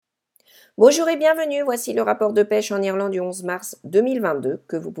Bonjour et bienvenue, voici le rapport de pêche en Irlande du 11 mars 2022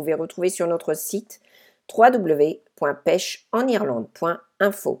 que vous pouvez retrouver sur notre site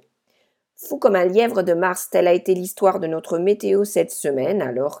www.pêcheenirlande.info. Fou comme un lièvre de mars, telle a été l'histoire de notre météo cette semaine,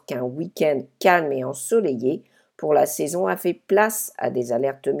 alors qu'un week-end calme et ensoleillé pour la saison a fait place à des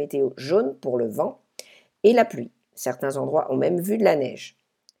alertes météo jaunes pour le vent et la pluie. Certains endroits ont même vu de la neige.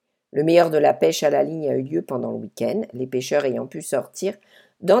 Le meilleur de la pêche à la ligne a eu lieu pendant le week-end, les pêcheurs ayant pu sortir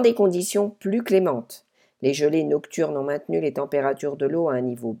dans des conditions plus clémentes. Les gelées nocturnes ont maintenu les températures de l'eau à un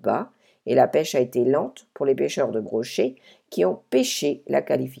niveau bas et la pêche a été lente pour les pêcheurs de brochet qui ont pêché la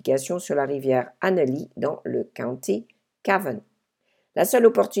qualification sur la rivière Annally dans le county Cavan. La seule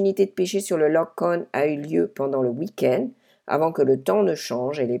opportunité de pêcher sur le Loch Conn a eu lieu pendant le week-end avant que le temps ne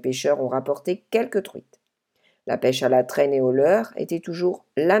change et les pêcheurs ont rapporté quelques truites. La pêche à la traîne et au leurre était toujours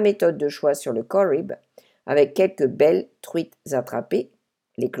la méthode de choix sur le Corrib, avec quelques belles truites attrapées.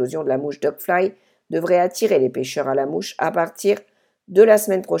 L'éclosion de la mouche Duckfly devrait attirer les pêcheurs à la mouche à partir de la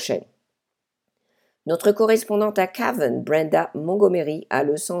semaine prochaine. Notre correspondante à Cavan, Brenda Montgomery, a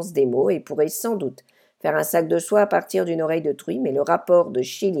le sens des mots et pourrait sans doute faire un sac de soie à partir d'une oreille de truie, mais le rapport de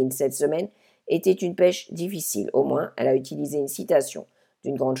Shilin cette semaine était une pêche difficile. Au moins, elle a utilisé une citation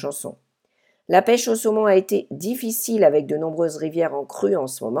d'une grande chanson. La pêche au saumon a été difficile avec de nombreuses rivières en crue en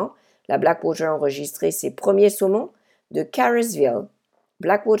ce moment. La Blackwater a enregistré ses premiers saumons de Carisville,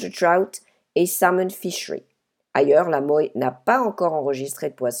 Blackwater Trout et Salmon Fishery. Ailleurs, la Moy n'a pas encore enregistré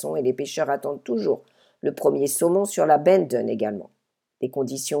de poissons et les pêcheurs attendent toujours le premier saumon sur la Bandon également. Des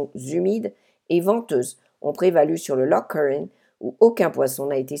conditions humides et venteuses ont prévalu sur le Loch Curran où aucun poisson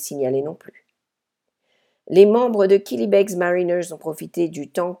n'a été signalé non plus. Les membres de Killybegs Mariners ont profité du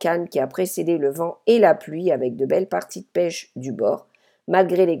temps calme qui a précédé le vent et la pluie avec de belles parties de pêche du bord,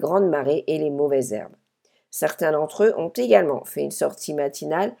 malgré les grandes marées et les mauvaises herbes. Certains d'entre eux ont également fait une sortie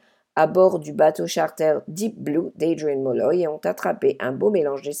matinale à bord du bateau charter Deep Blue d'Adrian Molloy et ont attrapé un beau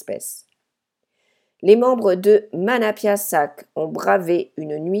mélange d'espèces. Les membres de Manapiasac ont bravé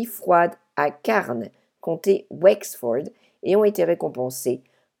une nuit froide à Carn, comté Wexford, et ont été récompensés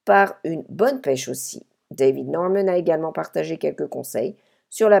par une bonne pêche aussi. David Norman a également partagé quelques conseils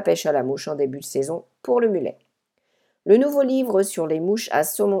sur la pêche à la mouche en début de saison pour le mulet. Le nouveau livre sur les mouches à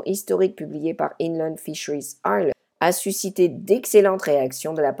saumon historique publié par Inland Fisheries Ireland a suscité d'excellentes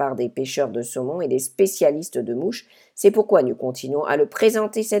réactions de la part des pêcheurs de saumon et des spécialistes de mouches. C'est pourquoi nous continuons à le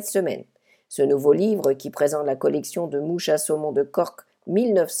présenter cette semaine. Ce nouveau livre, qui présente la collection de mouches à saumon de Cork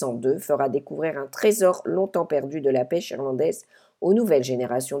 1902, fera découvrir un trésor longtemps perdu de la pêche irlandaise aux nouvelles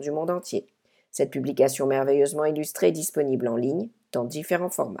générations du monde entier. Cette publication merveilleusement illustrée est disponible en ligne dans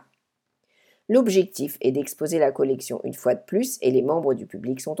différents formats. L'objectif est d'exposer la collection une fois de plus et les membres du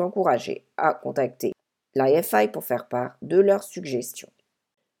public sont encouragés à contacter l'IFI pour faire part de leurs suggestions.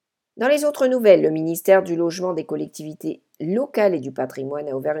 Dans les autres nouvelles, le ministère du Logement, des collectivités locales et du patrimoine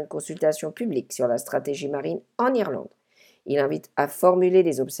a ouvert une consultation publique sur la stratégie marine en Irlande. Il invite à formuler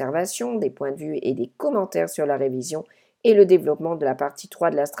des observations, des points de vue et des commentaires sur la révision et le développement de la partie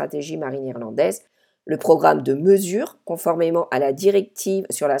 3 de la stratégie marine irlandaise, le programme de mesures conformément à la directive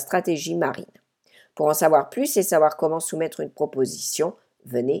sur la stratégie marine. Pour en savoir plus et savoir comment soumettre une proposition,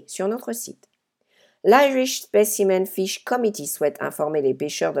 venez sur notre site. L'Irish Specimen Fish Committee souhaite informer les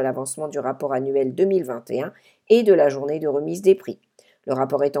pêcheurs de l'avancement du rapport annuel 2021 et de la journée de remise des prix. Le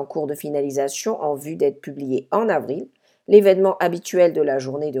rapport est en cours de finalisation en vue d'être publié en avril. L'événement habituel de la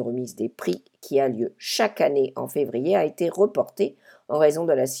journée de remise des prix, qui a lieu chaque année en février, a été reporté en raison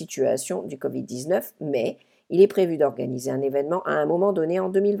de la situation du Covid-19, mais il est prévu d'organiser un événement à un moment donné en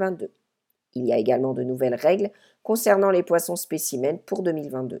 2022. Il y a également de nouvelles règles concernant les poissons spécimens pour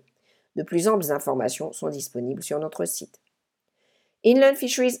 2022. De plus amples informations sont disponibles sur notre site. Inland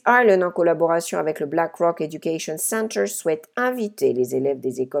Fisheries Ireland, en collaboration avec le Blackrock Education Centre, souhaite inviter les élèves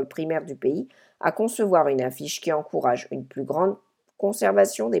des écoles primaires du pays à concevoir une affiche qui encourage une plus grande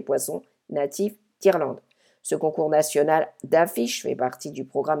conservation des poissons natifs d'Irlande. Ce concours national d'affiches fait partie du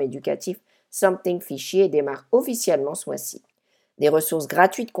programme éducatif Something Fishy et démarre officiellement ce mois-ci. Des ressources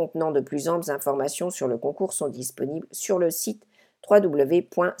gratuites contenant de plus amples informations sur le concours sont disponibles sur le site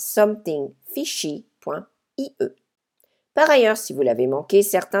www.somethingfishy.ie. Par ailleurs, si vous l'avez manqué,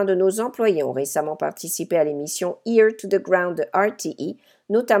 certains de nos employés ont récemment participé à l'émission Ear to the Ground de RTE,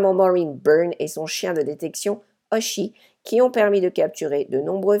 notamment Maureen Byrne et son chien de détection Oshi, qui ont permis de capturer de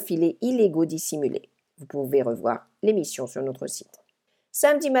nombreux filets illégaux dissimulés. Vous pouvez revoir l'émission sur notre site.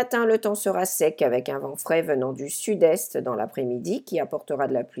 Samedi matin, le temps sera sec avec un vent frais venant du sud-est dans l'après-midi qui apportera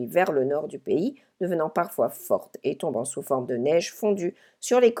de la pluie vers le nord du pays, devenant parfois forte et tombant sous forme de neige fondue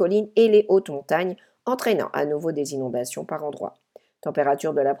sur les collines et les hautes montagnes, entraînant à nouveau des inondations par endroits.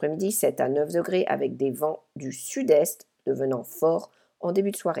 Température de l'après-midi 7 à 9 degrés avec des vents du sud-est devenant forts en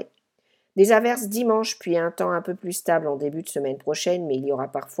début de soirée. Des averses dimanche puis un temps un peu plus stable en début de semaine prochaine, mais il y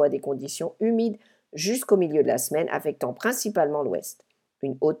aura parfois des conditions humides jusqu'au milieu de la semaine affectant principalement l'ouest.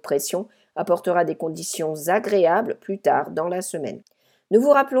 Une haute pression apportera des conditions agréables plus tard dans la semaine. Nous vous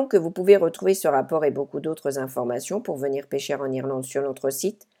rappelons que vous pouvez retrouver ce rapport et beaucoup d'autres informations pour venir pêcher en Irlande sur notre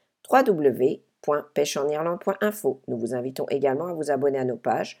site www.pêcheenirlande.info. Nous vous invitons également à vous abonner à nos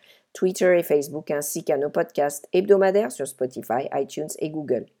pages Twitter et Facebook ainsi qu'à nos podcasts hebdomadaires sur Spotify, iTunes et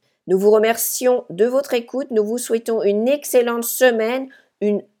Google. Nous vous remercions de votre écoute. Nous vous souhaitons une excellente semaine,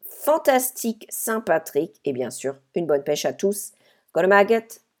 une fantastique Saint-Patrick et bien sûr une bonne pêche à tous. Go to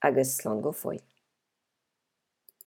Maggot, agus slán go foill.